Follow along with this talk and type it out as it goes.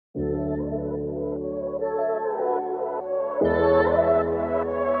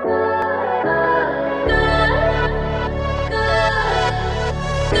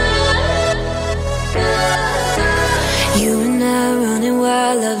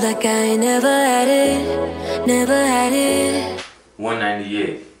like I ain't never had it, never had it.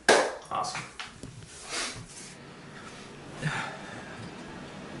 198. Awesome.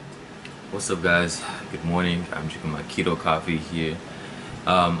 What's up, guys? Good morning. I'm drinking my keto coffee here.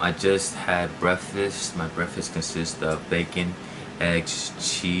 I just had breakfast. My breakfast consists of bacon, eggs,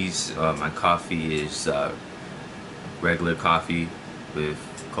 cheese. My coffee is regular coffee with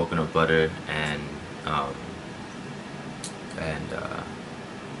coconut butter and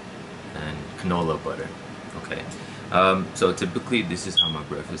canola butter. Okay. So typically this is how my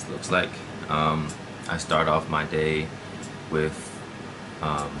breakfast looks like. I start off my day with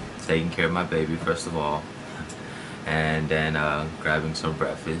taking care of my baby first of all, and then grabbing some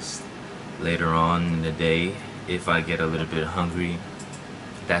breakfast. Later on in the day, if I get a little bit hungry,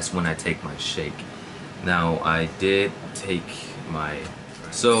 that's when I take my shake. Now I did take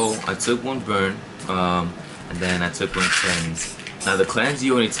so I took one burn, and then I took one cleanse. Now the cleanse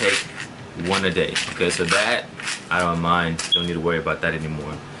you only take one a day, okay, so that I don't mind, don't need to worry about that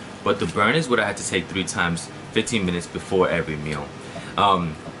anymore. But the burn is what I had to take 3 times 15 minutes before every meal.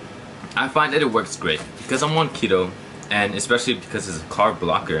 I find that it works great because I'm on keto, and especially because it's a carb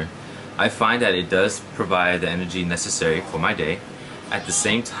blocker, I find that it does provide the energy necessary for my day. At the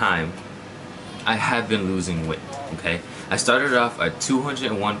same time, I have been losing weight, okay? I started off at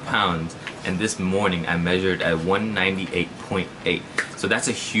 201 pounds, and this morning I measured at 198.8. So that's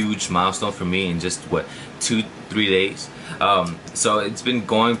a huge milestone for me in just, what, 2-3 days? So it's been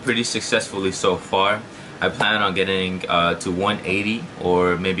going pretty successfully so far. I plan on getting to 180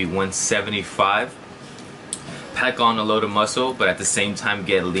 or maybe 175. Pack on a load of muscle, but at the same time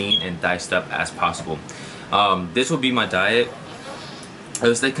get lean and diced up as possible. This will be my diet.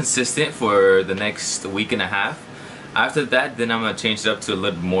 It'll stay consistent for the next week and a half. After that, then I'm gonna change it up to a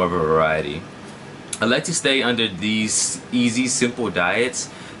little more of a variety. I like to stay under these easy, simple diets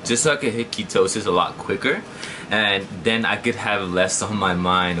just so I can hit ketosis a lot quicker, and then I could have less on my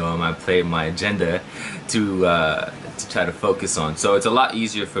mind or on my plate, my agenda to try to focus on. So it's a lot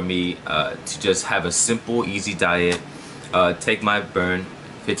easier for me to just have a simple, easy diet, take my burn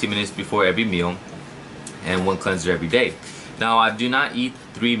 15 minutes before every meal, and one cleanser every day. Now I do not eat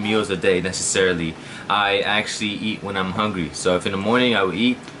 3 meals a day necessarily. I actually eat when I'm hungry. So if in the morning I would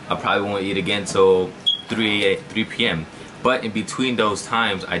eat, I probably won't eat again till 3 p.m. But in between those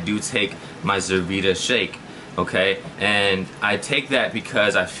times, I do take my Zervita shake, okay? And I take that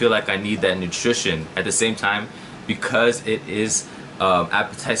because I feel like I need that nutrition. At the same time, because it is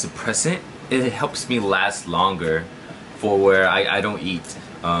appetite suppressant, it helps me last longer for where I don't eat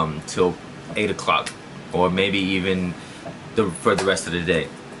till 8 o'clock or maybe even for the rest of the day,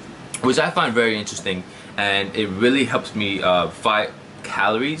 which I find very interesting, and it really helps me fight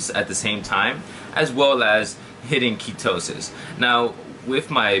calories at the same time, as well as hitting ketosis. Now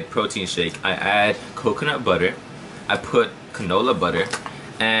with my protein shake, I add coconut butter, I put canola butter,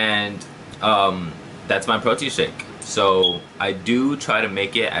 and that's my protein shake. So I do try to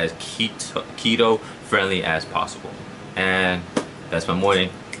make it as keto friendly as possible, and that's my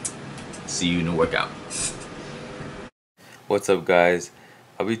morning. See you in the workout. What's up, guys?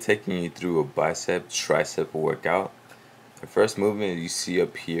 I'll be taking you through a bicep tricep workout. The first movement you see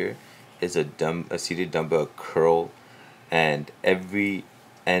up here is a seated dumbbell curl, and every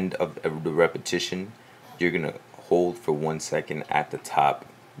end of the repetition you're gonna hold for 1 second at the top.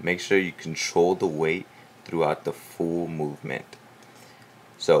 Make sure you control the weight throughout the full movement.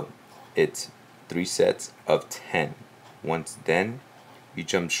 So it's 3 sets of 10. Once then, you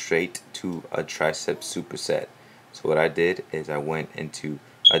jump straight to a tricep superset. So what I did is I went into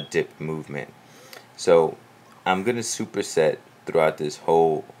a dip movement. So I'm gonna superset throughout this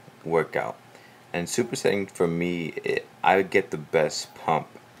whole workout, and supersetting for me, I get the best pump.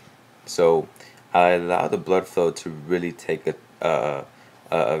 So I allow the blood flow to really take a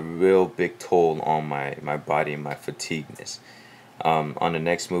real big toll on my body and my fatigueness. On the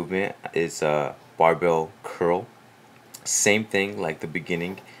next movement is a barbell curl. Same thing like the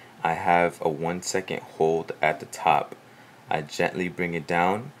beginning. I have a 1 second hold at the top. I gently bring it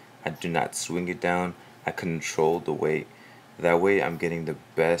down. I do not swing it down. I control the weight. That way I'm getting the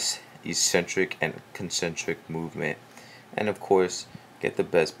best eccentric and concentric movement, and of course get the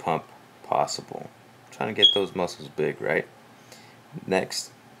best pump possible. I'm trying to get those muscles big, right?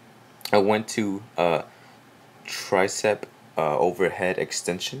 Next, I went to tricep overhead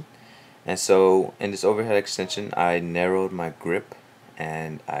extension, and so in this overhead extension I narrowed my grip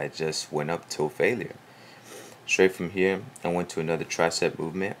and I just went up till failure. Straight from here I went to another tricep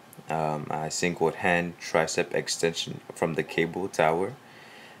movement. I single hand tricep extension from the cable tower.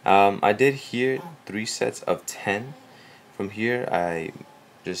 I did here 3 sets of 10. From here I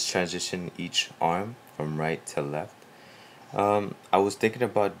just transition each arm from right to left. I was thinking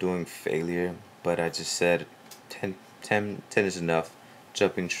about doing failure, but I just said 10 is enough,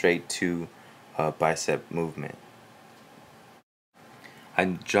 jumping straight to bicep movement. I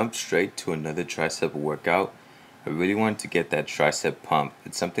jumped straight to another tricep workout. I really wanted to get that tricep pump.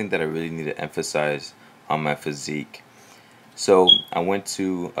 It's something that I really need to emphasize on my physique. So I went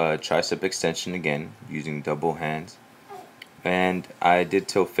to tricep extension again using double hands, and I did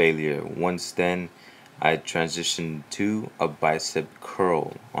till failure. Once then, I transitioned to a bicep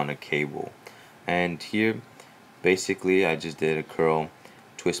curl on a cable, and here basically I just did a curl,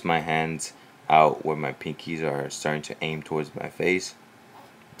 twist my hands out where my pinkies are starting to aim towards my face,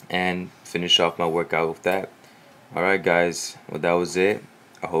 and finish off my workout with that. Alright guys, well that was it.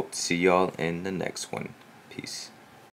 I hope to see y'all in the next one. Peace.